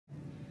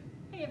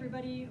Hey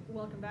everybody,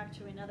 welcome back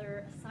to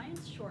another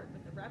Science Short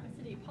with the Rapid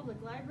City Public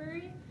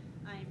Library.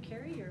 I am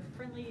Carrie, your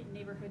friendly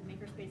neighborhood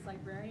makerspace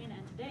librarian,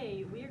 and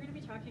today we are going to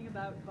be talking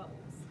about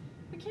bubbles.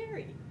 But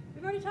Carrie,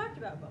 we've already talked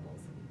about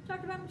bubbles.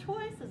 Talked about them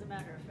twice, as a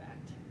matter of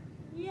fact.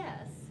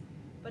 Yes,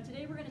 but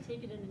today we're going to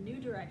take it in a new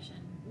direction.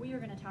 We are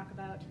going to talk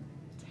about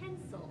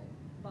tensile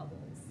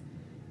bubbles,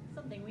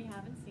 something we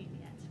haven't seen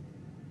yet.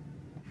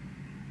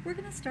 We're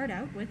going to start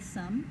out with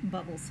some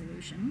bubble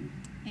solution,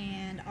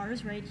 and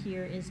ours right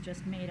here is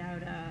just made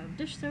out of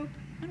dish soap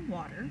and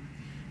water.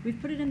 We've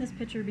put it in this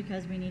pitcher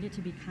because we need it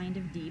to be kind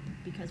of deep,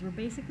 because we're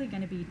basically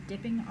going to be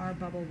dipping our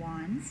bubble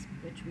wands,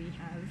 which we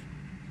have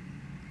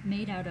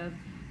made out of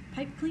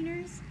pipe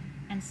cleaners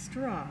and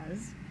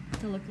straws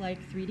to look like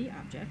 3D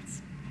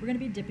objects. We're going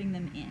to be dipping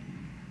them in.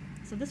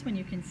 So this one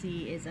you can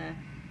see is a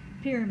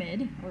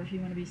pyramid, or if you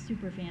want to be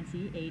super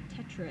fancy, a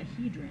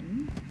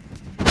tetrahedron.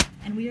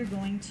 And we are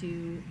going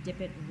to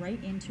dip it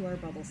right into our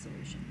bubble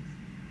solution.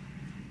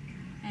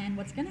 And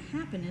what's going to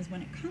happen is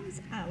when it comes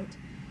out,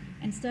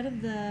 instead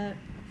of the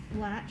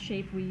flat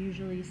shape we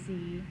usually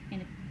see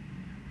in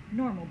a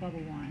normal bubble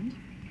wand,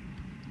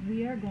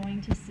 we are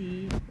going to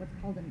see what's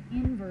called an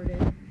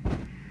inverted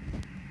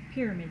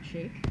pyramid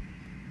shape,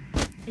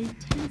 a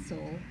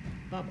tensile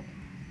bubble.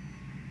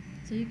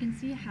 So you can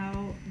see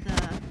how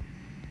the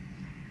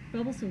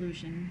bubble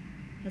solution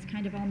has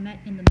kind of all met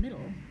in the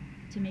middle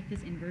to make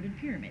this inverted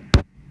pyramid.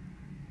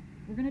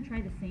 We're going to try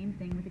the same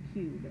thing with a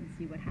cube and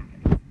see what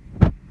happens.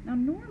 Now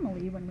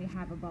normally when we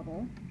have a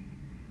bubble,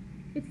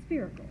 it's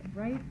spherical,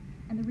 right?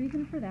 And the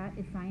reason for that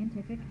is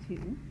scientific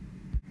too.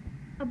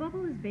 A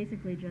bubble is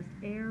basically just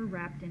air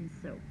wrapped in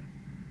soap,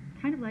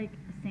 kind of like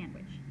a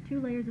sandwich.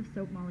 2 layers of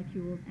soap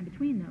molecules, and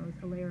between those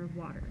a layer of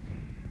water.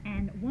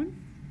 And once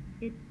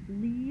it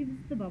leaves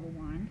the bubble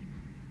wand,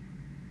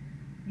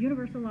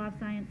 universal law of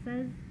science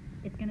says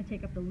it's going to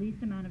take up the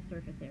least amount of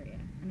surface area.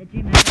 And the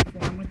geometric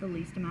form with the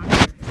least amount of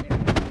surface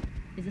area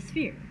is a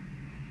sphere.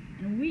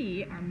 And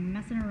we are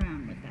messing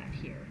around with that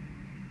here.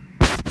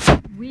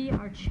 We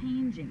are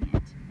changing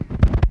it.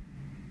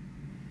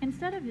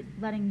 Instead of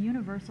letting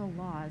universal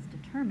laws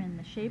determine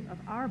the shape of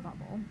our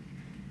bubble,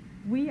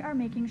 we are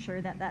making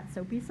sure that that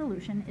soapy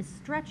solution is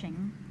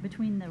stretching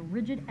between the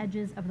rigid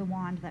edges of the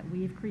wand that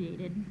we've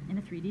created in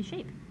a 3D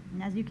shape.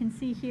 And as you can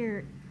see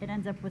here, it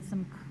ends up with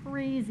some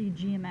crazy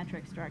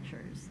geometric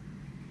structures.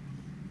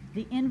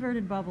 The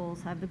inverted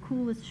bubbles have the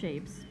coolest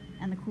shapes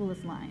and the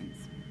coolest lines.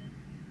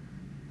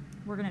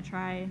 We're going to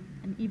try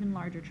an even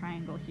larger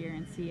triangle here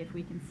and see if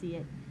we can see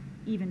it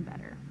even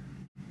better.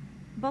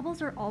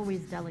 Bubbles are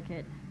always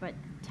delicate, but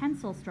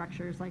tensile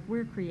structures like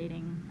we're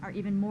creating are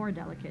even more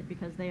delicate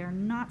because they are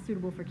not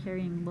suitable for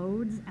carrying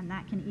loads, and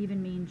that can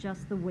even mean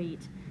just the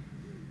weight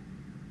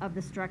of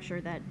the structure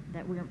that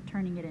we're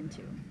turning it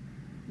into.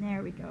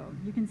 There we go.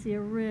 You can see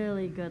a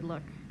really good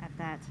look at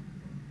that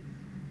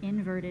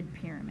inverted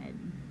pyramid.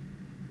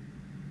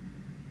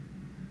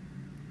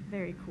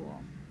 Very cool.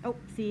 Oh,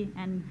 see,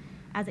 and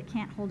as it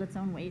can't hold its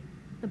own weight,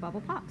 the bubble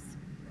pops.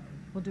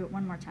 We'll do it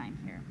one more time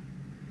here.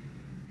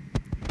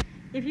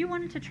 If you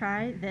wanted to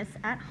try this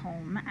at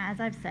home, as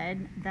I've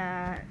said,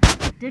 the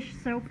dish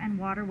soap and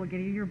water will give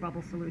you your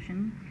bubble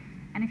solution.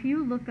 And if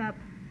you look up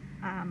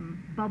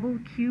bubble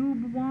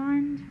cube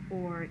wand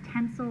or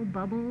tensile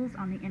bubbles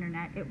on the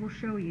internet, it will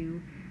show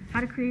you how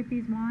to create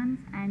these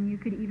wands, and you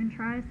could even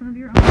try some of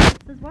your own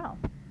tips as well.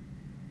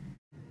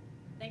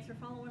 Thanks for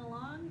following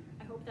along.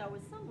 I hope that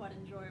was somewhat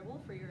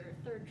enjoyable for your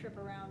 3rd trip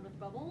around with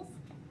bubbles.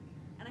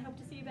 And I hope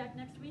to see you back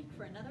next week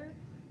for another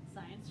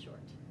Science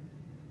Short.